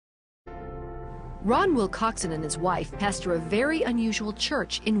Ron Wilcoxon and his wife pastor a very unusual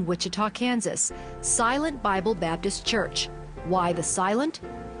church in Wichita, Kansas, Silent Bible Baptist Church. Why the silent?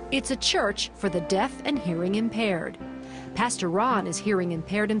 It's a church for the deaf and hearing impaired. Pastor Ron is hearing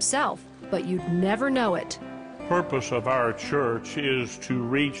impaired himself, but you'd never know it. The purpose of our church is to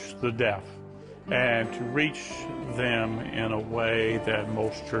reach the deaf and to reach them in a way that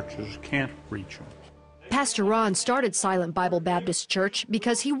most churches can't reach them. Pastor Ron started Silent Bible Baptist Church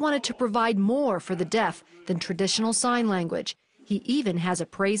because he wanted to provide more for the deaf than traditional sign language. He even has a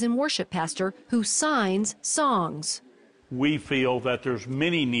praise and worship pastor who signs songs. We feel that there's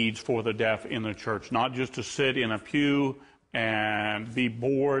many needs for the deaf in the church, not just to sit in a pew and be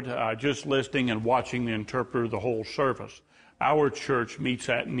bored just listening and watching the interpreter the whole service. Our church meets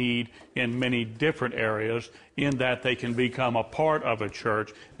that need in many different areas in that they can become a part of a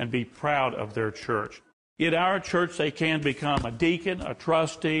church and be proud of their church. In our church, they can become a deacon, a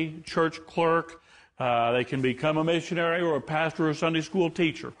trustee, church clerk. They can become a missionary or a pastor or a Sunday school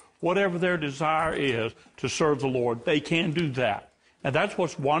teacher. Whatever their desire is to serve the Lord, they can do that. And that's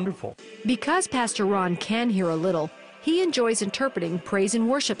what's wonderful. Because Pastor Ron can hear a little, he enjoys interpreting praise and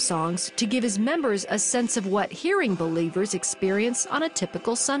worship songs to give his members a sense of what hearing believers experience on a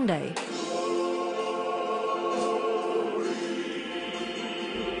typical Sunday.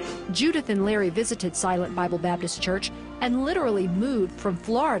 Judith and Larry visited Silent Bible Baptist Church and literally moved from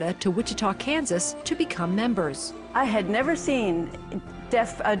Florida to Wichita, Kansas to become members. I had never seen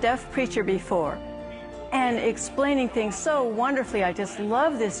a deaf preacher before, and explaining things so wonderfully. I just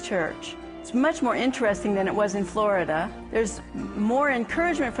love this church. It's much more interesting than it was in Florida. There's more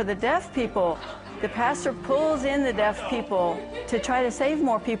encouragement for the deaf people. The pastor pulls in the deaf people to try to save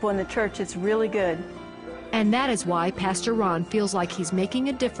more people in the church. It's really good. And that is why Pastor Ron feels like he's making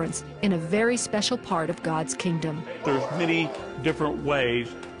a difference in a very special part of God's kingdom. There's many different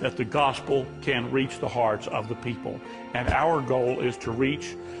ways that the gospel can reach the hearts of the people. And our goal is to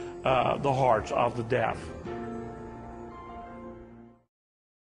reach the hearts of the deaf.